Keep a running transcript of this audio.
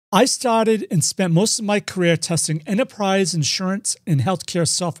I started and spent most of my career testing enterprise insurance and healthcare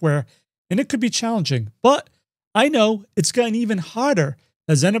software, and it could be challenging. But I know it's gotten even harder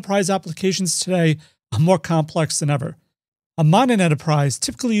as enterprise applications today are more complex than ever. A modern enterprise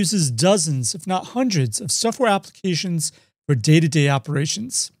typically uses dozens, if not hundreds, of software applications for day-to-day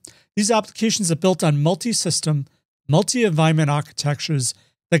operations. These applications are built on multi-system, multi-environment architectures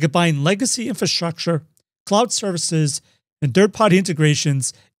that combine legacy infrastructure, cloud services, and third-party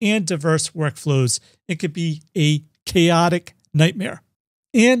integrations and diverse workflows. It could be a chaotic nightmare.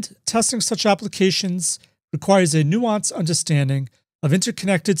 And testing such applications requires a nuanced understanding of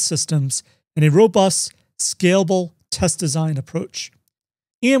interconnected systems and a robust, scalable test design approach.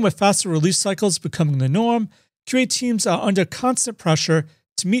 And with faster release cycles becoming the norm, QA teams are under constant pressure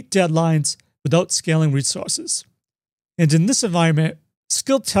to meet deadlines without scaling resources. And in this environment,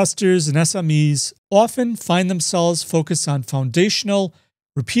 skilled testers and SMEs often find themselves focused on foundational,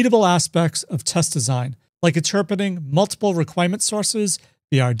 repeatable aspects of test design, like interpreting multiple requirement sources,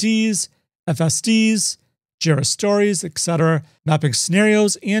 BRDs, FSDs, Jira stories, etc., mapping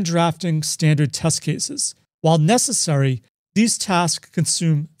scenarios, and drafting standard test cases. While necessary, these tasks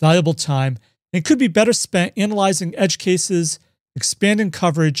consume valuable time and could be better spent analyzing edge cases, expanding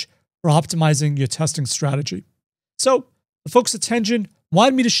coverage, or optimizing your testing strategy. So, the folks at Tenjin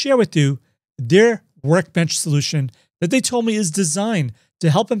wanted me to share with you their Workbench solution that they told me is designed to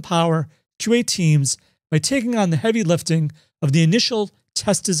help empower QA teams by taking on the heavy lifting of the initial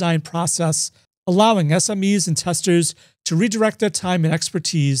test design process, allowing SMEs and testers to redirect their time and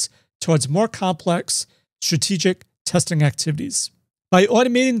expertise towards more complex, strategic testing activities. By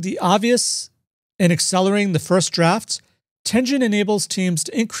automating the obvious and accelerating the first drafts, Tenjin enables teams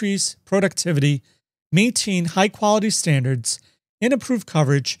to increase productivity, maintain high-quality standards, and improve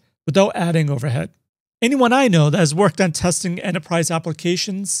coverage without adding overhead. Anyone I know that has worked on testing enterprise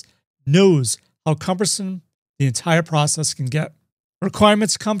applications knows how cumbersome the entire process can get.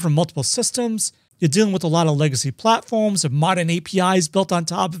 Requirements come from multiple systems. You're dealing with a lot of legacy platforms and modern APIs built on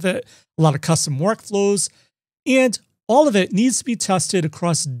top of it, a lot of custom workflows, and all of it needs to be tested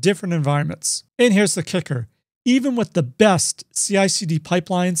across different environments. And here's the kicker. Even with the best CI/CD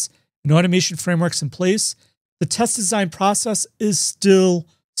pipelines and automation frameworks in place, the test design process is still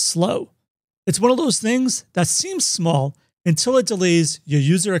slow. It's one of those things that seems small until it delays your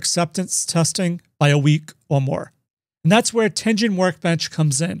user acceptance testing by a week or more. And that's where Tenjin Workbench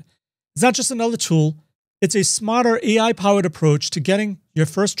comes in. It's not just another tool, it's a smarter AI-powered approach to getting your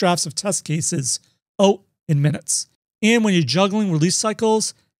first drafts of test cases out in minutes. And when you're juggling release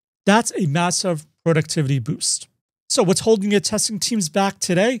cycles, that's a massive productivity boost. So what's holding your testing teams back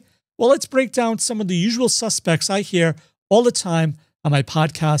today? Well, let's break down some of the usual suspects I hear all the time on my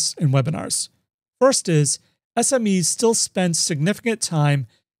podcasts and webinars. First is SMEs still spend significant time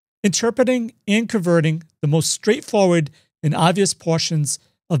interpreting and converting the most straightforward and obvious portions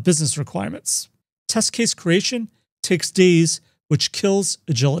of business requirements. Test case creation takes days, which kills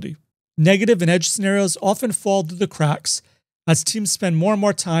agility. Negative and edge scenarios often fall through the cracks as teams spend more and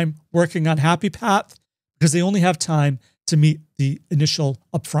more time working on happy path because they only have time to meet the initial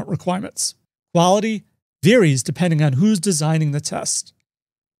upfront requirements. Quality varies depending on who's designing the test.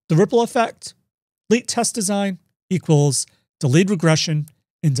 The ripple effect, late test design equals delayed regression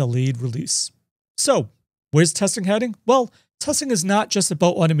and delayed release. So, where's testing heading? Well, testing is not just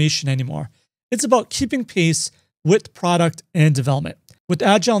about automation anymore. It's about keeping pace with product and development. With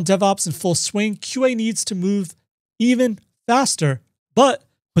Agile and DevOps in full swing, QA needs to move even faster, but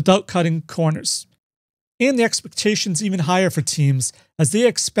without cutting corners. And the expectation's even higher for teams as they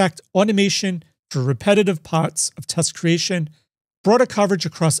expect automation for repetitive parts of test creation, broader coverage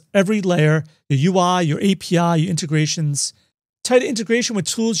across every layer, your UI, your API, your integrations, tight integration with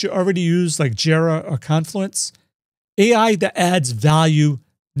tools you already use like Jira or Confluence, AI that adds value,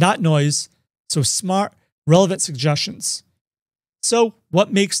 not noise, so smart, relevant suggestions. So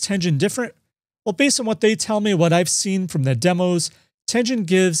what makes Tenjin different? Well, based on what they tell me, what I've seen from their demos, Tenjin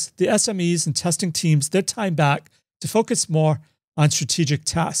gives the SMEs and testing teams their time back to focus more on strategic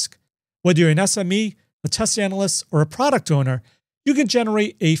tasks. Whether you're an SME, a test analyst, or a product owner, you can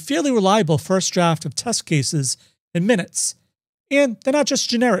generate a fairly reliable first draft of test cases in minutes. And they're not just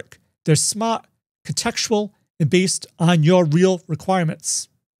generic. They're smart, contextual, and based on your real requirements,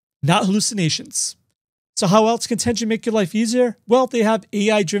 not hallucinations. So how else can Tenjin make your life easier? Well, they have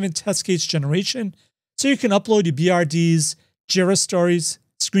AI-driven test case generation, so you can upload your BRDs, Jira stories,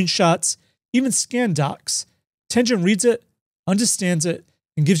 screenshots, even scan docs. Tenjin reads it, understands it,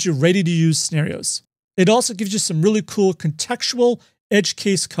 and gives you ready-to-use scenarios. It also gives you some really cool contextual edge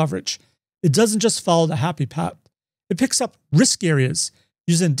case coverage. It doesn't just follow the happy path. It picks up risk areas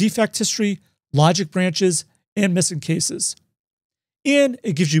using defect history, logic branches, and missing cases. And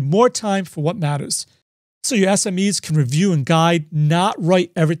it gives you more time for what matters. So your SMEs can review and guide, not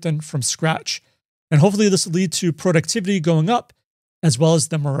write everything from scratch. And hopefully this will lead to productivity going up as well as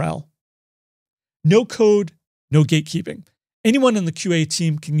the morale. No code, no gatekeeping. Anyone in the QA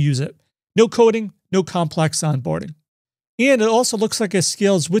team can use it. No coding, no complex onboarding. And it also looks like it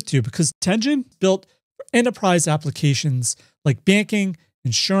scales with you because Tenjin built for enterprise applications like banking,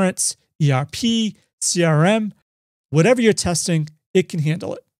 insurance, ERP, CRM, whatever you're testing, it can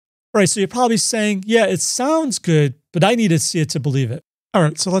handle it. All right, so you're probably saying, yeah, it sounds good, but I need to see it to believe it. All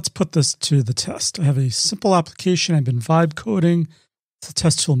right, so let's put this to the test. I have a simple application. I've been vibe coding. It's a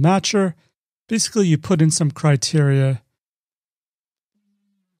test tool matcher. Basically, you put in some criteria.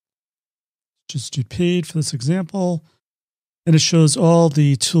 Just do paid for this example. And it shows all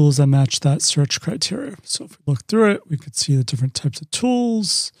the tools that match that search criteria. So if we look through it, we could see the different types of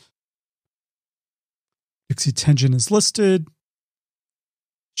tools. You can see Tenjin is listed.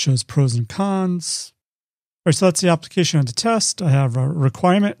 Shows pros and cons. All right, so that's the application under test. I have a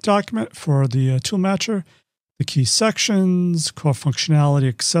requirement document for the tool matcher, the key sections, core functionality,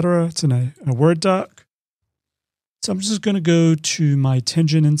 etc. It's in a Word doc. So I'm just going to go to my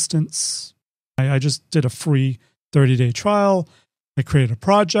Tenjin instance. I just did a free 30-day trial. I created a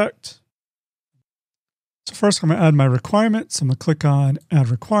project. So first I'm going to add my requirements. I'm going to click on Add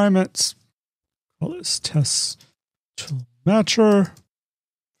Requirements. Call this Test Tool Matcher.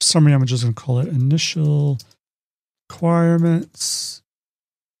 For summary, I'm just going to call it Initial Requirements.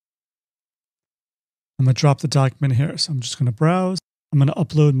 I'm going to drop the document here. So I'm just going to browse. I'm going to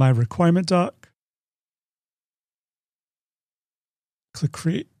upload my requirement doc. Click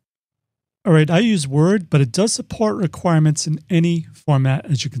Create. All right, I use Word, but it does support requirements in any format,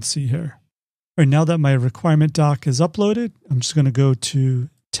 as you can see here. All right, now that my requirement doc is uploaded, I'm just going to go to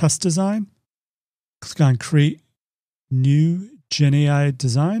Test Design. Click on Create New GenAI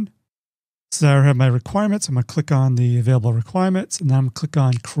Design. So there I have my requirements. I'm going to click on the available requirements, and then I'm going to click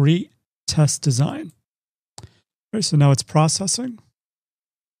on Create Test Design. All right, so now it's processing.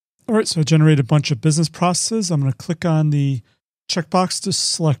 All right, so I generated a bunch of business processes. I'm going to click on the checkbox to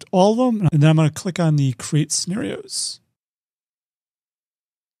select all of them, and then I'm going to click on the Create Scenarios.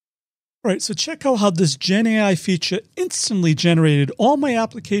 All right, so check out how this GenAI feature instantly generated all my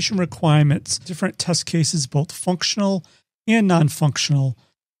application requirements, different test cases, both functional and non-functional,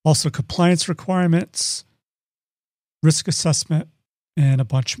 also compliance requirements, risk assessment, and a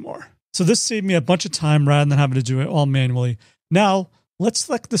bunch more. So this saved me a bunch of time rather than having to do it all manually. Now, let's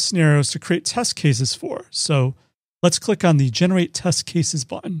select the scenarios to create test cases for. So let's click on the Generate Test Cases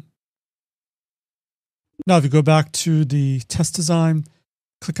button. Now, if you go back to the test design,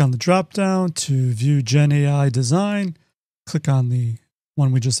 click on the drop-down to view GenAI design, click on the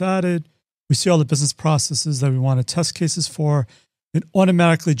one we just added. We see all the business processes that we wanted test cases for. It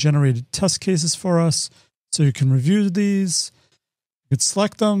automatically generated test cases for us, so you can review these. You can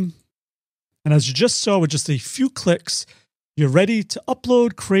select them. And as you just saw, with just a few clicks, you're ready to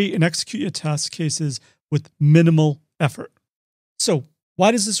upload, create, and execute your test cases with minimal effort. So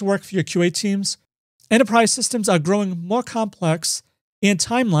why does this work for your QA teams? Enterprise systems are growing more complex and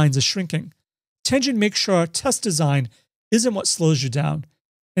timelines are shrinking. Tenjin makes sure test design isn't what slows you down.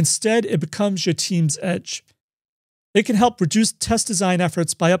 Instead, it becomes your team's edge. It can help reduce test design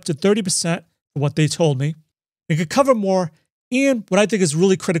efforts by up to 30% for what they told me. It could cover more, and what I think is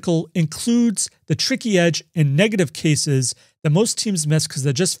really critical, includes the tricky edge and negative cases that most teams miss because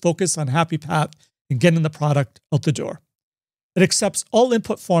they're just focused on happy path and getting the product out the door. It accepts all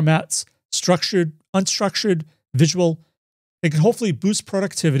input formats, structured, unstructured, visual. It can hopefully boost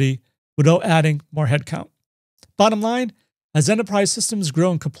productivity without adding more headcount. Bottom line, as enterprise systems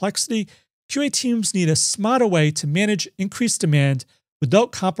grow in complexity, QA teams need a smarter way to manage increased demand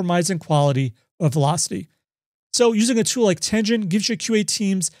without compromising quality or velocity. So using a tool like Tenjin gives your QA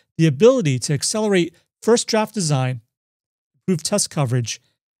teams the ability to accelerate first draft design, improve test coverage,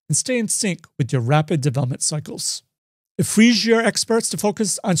 and stay in sync with your rapid development cycles. It frees your experts to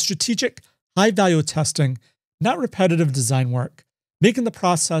focus on strategic, high-value testing, not repetitive design work, making the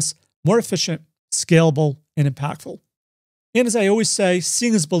process more efficient, scalable, and impactful. And as I always say,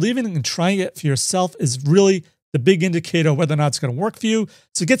 seeing is believing, and trying it for yourself is really the big indicator of whether or not it's going to work for you.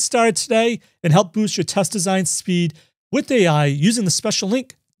 So get started today and help boost your test design speed with AI using the special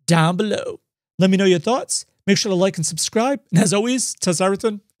link down below. Let me know your thoughts. Make sure to like and subscribe. And as always, test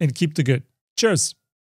everything and keep the good. Cheers.